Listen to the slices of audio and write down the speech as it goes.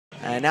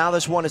And now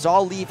this one is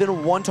all even,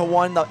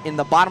 1-1 in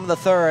the bottom of the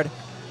third,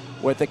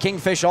 with the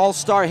Kingfish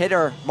all-star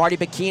hitter Marty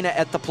Bechina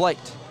at the plate.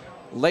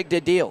 Legged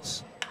it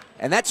deals.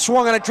 And that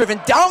swung on a driven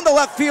down the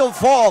left field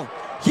fall.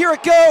 Here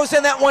it goes,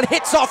 and that one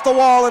hits off the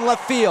wall in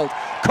left field.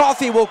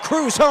 Coffey will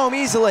cruise home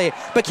easily.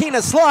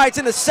 Bechina slides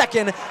into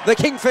second. The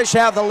Kingfish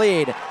have the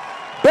lead.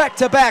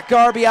 Back-to-back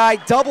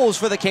RBI doubles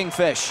for the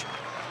Kingfish.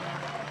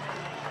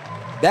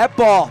 That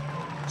ball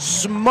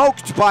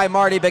smoked by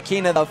Marty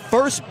Bechina. The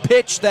first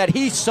pitch that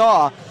he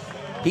saw,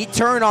 he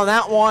turned on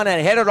that one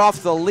and headed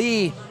off the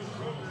Lee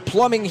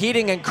Plumbing,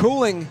 Heating, and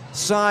Cooling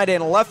side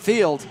in left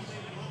field.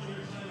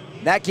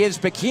 That gives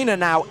Bechina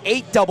now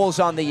 8 doubles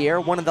on the year,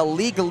 one of the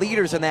league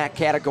leaders in that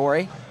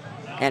category,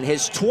 and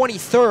his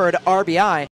 23rd RBI.